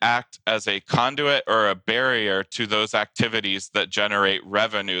does it act as a conduit or a barrier to those activities that generate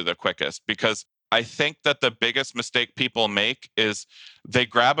revenue the quickest? Because I think that the biggest mistake people make is they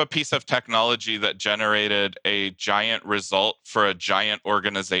grab a piece of technology that generated a giant result for a giant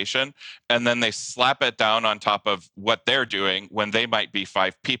organization, and then they slap it down on top of what they're doing when they might be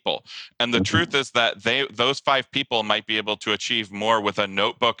five people. And the truth is that those five people might be able to achieve more with a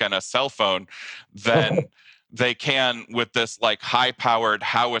notebook and a cell phone than they can with this like high powered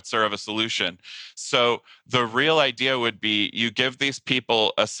howitzer of a solution. So the real idea would be you give these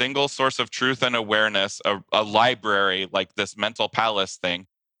people a single source of truth and awareness, a library like this mental palace thing.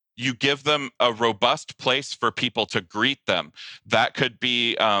 You give them a robust place for people to greet them. That could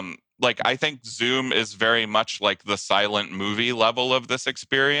be like, I think Zoom is very much like the silent movie level of this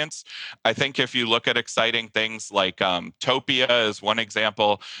experience. I think if you look at exciting things like Topia is one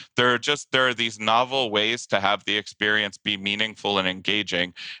example, there are these novel ways to have the experience be meaningful and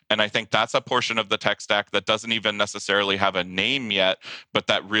engaging. And I think that's a portion of the tech stack that doesn't even necessarily have a name yet, but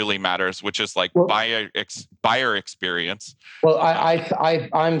that really matters, which is like buyer experience. Well,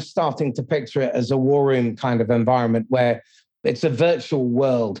 I'm starting to picture it as a war room kind of environment where it's a virtual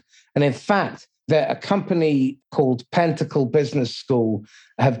world. And in fact, a company called Pentacle Business School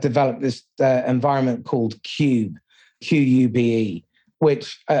have developed this environment called Cube, QUBE,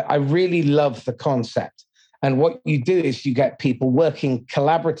 which I really love the concept. And what you do is you get people working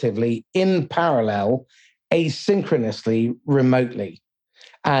collaboratively in parallel, asynchronously, remotely.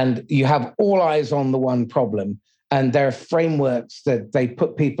 And you have all eyes on the one problem. And there are frameworks that they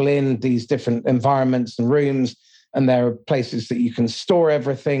put people in these different environments and rooms, and there are places that you can store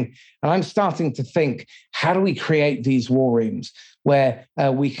everything. And I'm starting to think, how do we create these war rooms where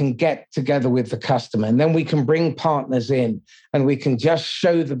we can get together with the customer, and then we can bring partners in, and we can just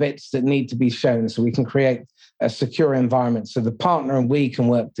show the bits that need to be shown, so we can create a secure environment so the partner and we can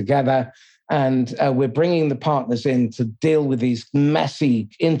work together. And we're bringing the partners in to deal with these messy,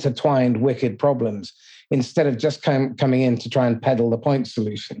 intertwined, wicked problems instead of just coming in to try and peddle the point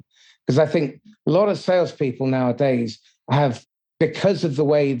solution. Because I think a lot of salespeople nowadays have, because of the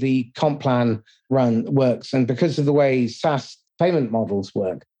way the comp plan works and because of the way SaaS payment models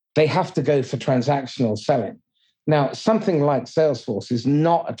work, they have to go for transactional selling. Now, something like Salesforce is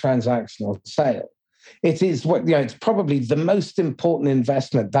not a transactional sale. It is it's probably the most important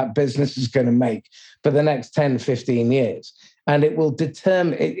investment that business is going to make for the next 10, 15 years. And it will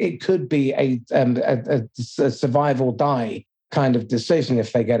determine, it could be a survive or die kind of decision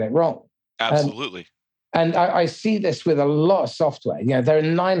if they get it wrong. Absolutely. And I see this with a lot of software. There are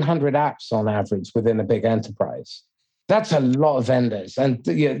 900 apps on average within a big enterprise. That's a lot of vendors. And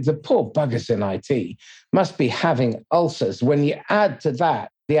the poor buggers in IT must be having ulcers when you add to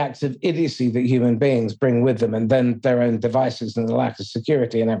that the acts of idiocy that human beings bring with them, and then their own devices and the lack of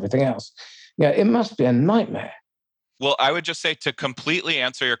security and everything else. It must be a nightmare. Well, I would just say, to completely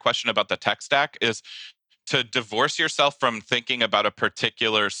answer your question about the tech stack, is to divorce yourself from thinking about a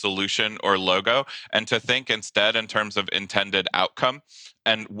particular solution or logo and to think instead in terms of intended outcome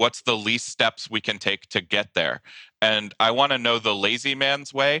and what's the least steps we can take to get there. And I want to know the lazy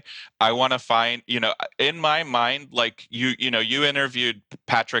man's way. I want to find, in my mind, like you interviewed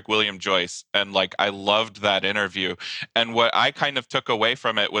Patrick William Joyce, and like I loved that interview. And what I kind of took away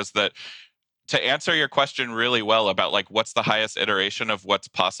from it was that, to answer your question really well about like what's the highest iteration of what's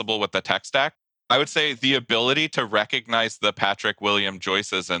possible with the tech stack, I would say the ability to recognize the Patrick William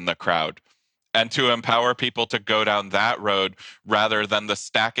Joyces in the crowd and to empower people to go down that road rather than the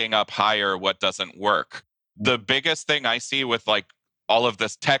stacking up higher what doesn't work. The biggest thing I see with like all of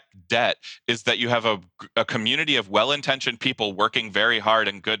this tech debt is that you have a community of well-intentioned people working very hard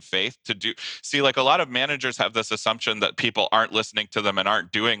in good faith to see, like a lot of managers have this assumption that people aren't listening to them and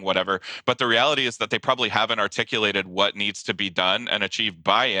aren't doing whatever. But the reality is that they probably haven't articulated what needs to be done and achieve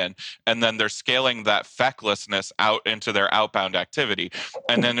buy-in. And then they're scaling that fecklessness out into their outbound activity.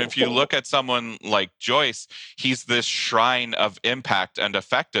 And then if you look at someone like Joyce, he's this shrine of impact and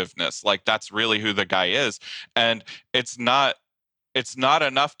effectiveness. Like that's really who the guy is. And it's not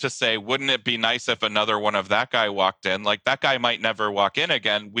enough to say, wouldn't it be nice if another one of that guy walked in? Like that guy might never walk in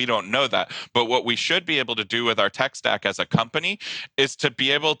again. We don't know that. But what we should be able to do with our tech stack as a company is to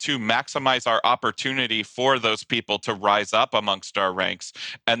be able to maximize our opportunity for those people to rise up amongst our ranks.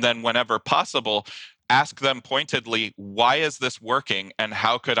 And then whenever possible, ask them pointedly, why is this working? And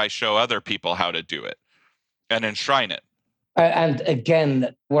how could I show other people how to do it and enshrine it? And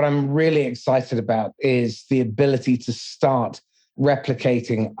again, what I'm really excited about is the ability to start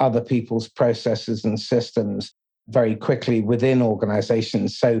replicating other people's processes and systems very quickly within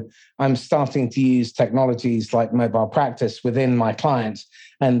organizations. So I'm starting to use technologies like mobile practice within my clients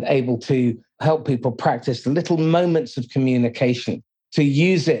and able to help people practice little moments of communication to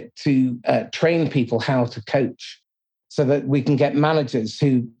use it to train people how to coach, so that we can get managers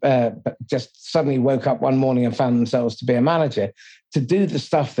who just suddenly woke up one morning and found themselves to be a manager, to do the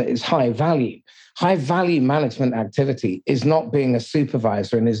stuff that is high value. High value management activity is not being a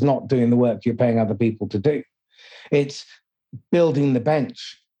supervisor and is not doing the work you're paying other people to do. It's building the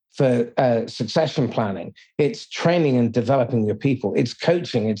bench for succession planning. It's training and developing your people. It's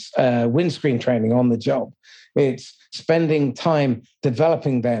coaching. It's windscreen training on the job. It's spending time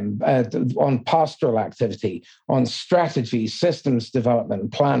developing them on pastoral activity, on strategy, systems development,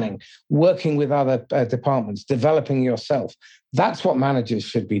 and planning, working with other departments, developing yourself. That's what managers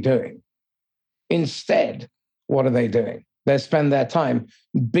should be doing. Instead, what are they doing? They spend their time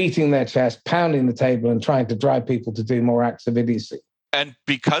beating their chest, pounding the table, and trying to drive people to do more acts of idiocy. And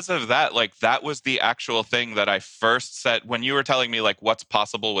because of that, like that was the actual thing that I first said when you were telling me like what's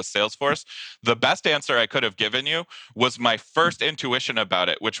possible with Salesforce. The best answer I could have given you was my first intuition about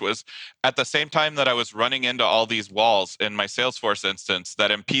it, which was at the same time that I was running into all these walls in my Salesforce instance that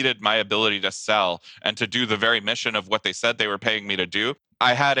impeded my ability to sell and to do the very mission of what they said they were paying me to do.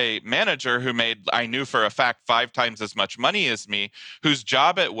 I had a manager who made, I knew for a fact, 5 times as much money as me, whose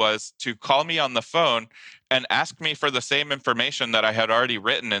job it was to call me on the phone and ask me for the same information that I had already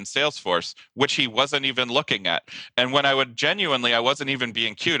written in Salesforce, which he wasn't even looking at. And when I would genuinely, I wasn't even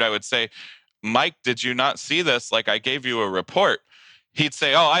being cute, I would say, Mike, did you not see this? Like I gave you a report. He'd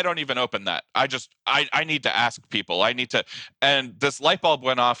say, oh, I don't even open that. I need to ask people. I need to. And this light bulb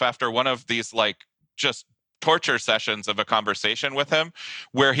went off after one of these like just torture sessions of a conversation with him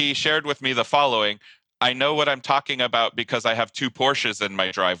where he shared with me the following. I know what I'm talking about because I have 2 Porsches in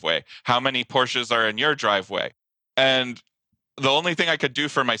my driveway. How many Porsches are in your driveway? And the only thing I could do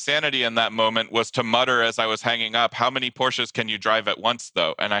for my sanity in that moment was to mutter as I was hanging up, how many Porsches can you drive at once,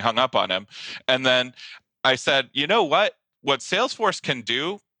 though? And I hung up on him. And then I said, you know what? What Salesforce can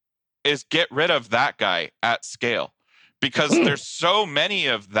do is get rid of that guy at scale because there's so many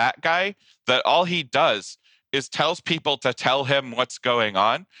of that guy that all he does is tells people to tell him what's going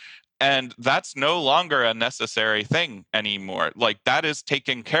on. And that's no longer a necessary thing anymore. Like that is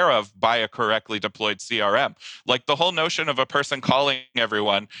taken care of by a correctly deployed CRM. Like the whole notion of a person calling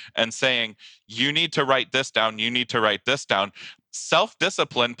everyone and saying, you need to write this down, you need to write this down.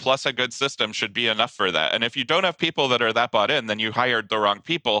 Self-discipline plus a good system should be enough for that. And if you don't have people that are that bought in, then you hired the wrong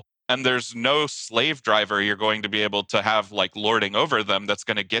people. And there's no slave driver you're going to be able to have like lording over them that's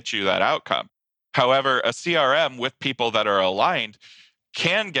going to get you that outcome. However, a CRM with people that are aligned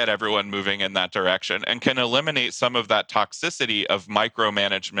can get everyone moving in that direction and can eliminate some of that toxicity of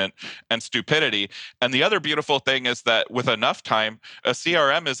micromanagement and stupidity. And the other beautiful thing is that with enough time, a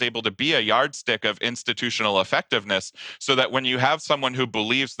CRM is able to be a yardstick of institutional effectiveness so that when you have someone who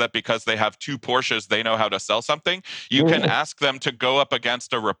believes that because they have 2 Porsches, they know how to sell something, you can ask them to go up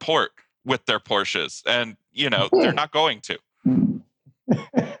against a report with their Porsches. And, you know, they're not going to.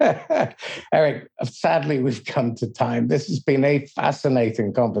 Eric, sadly, we've come to time. This has been a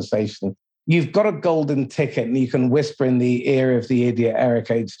fascinating conversation. You've got a golden ticket and you can whisper in the ear of the idiot Eric,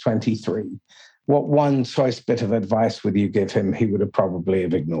 age 23. What one choice bit of advice would you give him he would have probably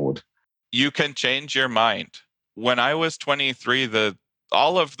have ignored? You can change your mind. When I was 23,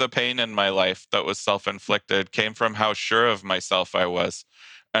 all of the pain in my life that was self-inflicted came from how sure of myself I was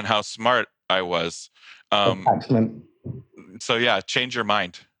and how smart I was. So yeah, change your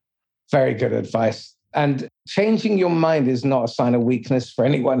mind. Very good advice. And changing your mind is not a sign of weakness for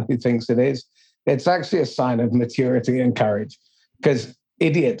anyone who thinks it is. It's actually a sign of maturity and courage, because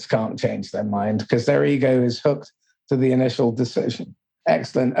idiots can't change their mind because their ego is hooked to the initial decision.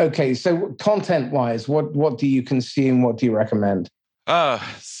 Excellent. Okay, so content-wise, what do you consume? What do you recommend?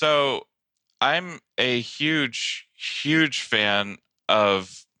 So I'm a huge, huge fan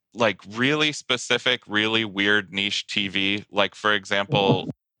of like really specific, really weird niche TV. Like, for example,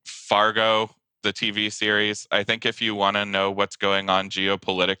 Fargo, the TV series. I think if you want to know what's going on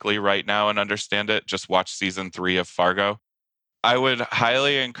geopolitically right now and understand it, just watch season 3 of Fargo. I would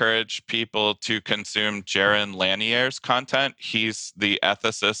highly encourage people to consume Jaron Lanier's content. He's the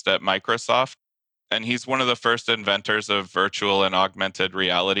ethicist at Microsoft, and he's one of the first inventors of virtual and augmented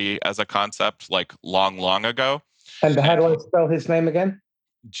reality as a concept, like long, long ago. And how do I spell his name again?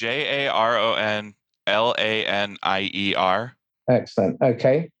 JaronLanier. Excellent.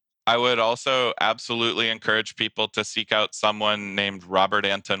 Okay. I would also absolutely encourage people to seek out someone named Robert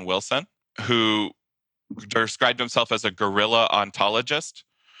Anton Wilson, who described himself as a guerrilla ontologist.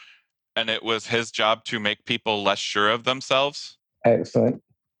 And it was his job to make people less sure of themselves. Excellent.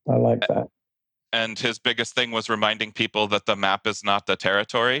 I like that. And his biggest thing was reminding people that the map is not the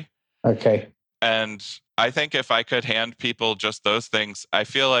territory. Okay. And I think if I could hand people just those things, I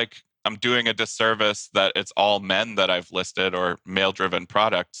feel like I'm doing a disservice that it's all men that I've listed or male driven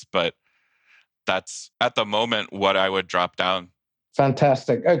products, but that's at the moment what I would drop down.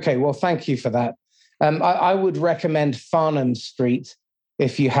 Fantastic. Okay, well, thank you for that. I would recommend Farnham Street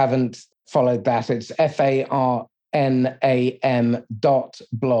if you haven't followed that. It's FARNAM.blog.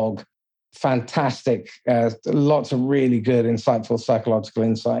 Fantastic. Lots of really good, insightful psychological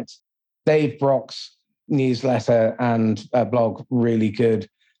insights. Dave Brock's newsletter and blog, really good.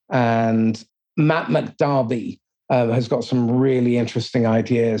 And Matt McDarby has got some really interesting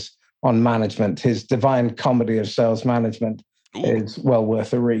ideas on management. His Divine Comedy of Sales Management is well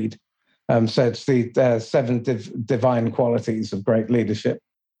worth a read. So it's the 7 divine qualities of great leadership.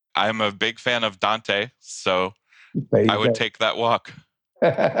 I'm a big fan of Dante, so I would take that walk.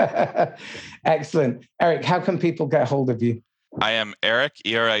 Excellent. Eric, how can people get hold of you? I am Eric,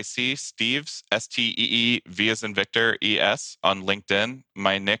 ERIC, Steeves, STEEV as in Victor, ES on LinkedIn.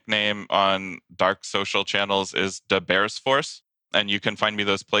 My nickname on dark social channels is The Bears Force, and you can find me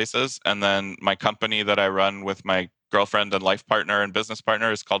those places. And then my company that I run with my girlfriend and life partner and business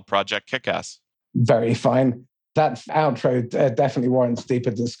partner is called Project Kickass. Very fine. That outro definitely warrants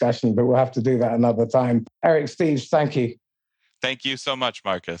deeper discussion, but we'll have to do that another time. Eric, Steeves, thank you. Thank you so much,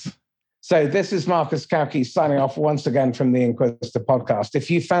 Marcus. So this is Marcus Cauchi signing off once again from the Inquisitor podcast. If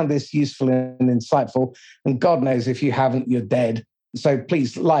you found this useful and insightful, and God knows if you haven't, you're dead. So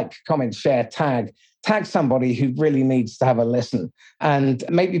please like, comment, share, tag somebody who really needs to have a listen, and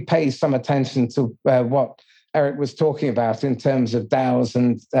maybe pay some attention to what Eric was talking about in terms of DAOs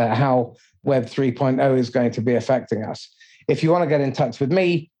and how Web 3.0 is going to be affecting us. If you want to get in touch with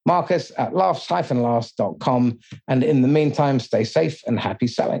me, Marcus at laughs-last.com. And in the meantime, stay safe and happy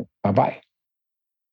selling. Bye-bye.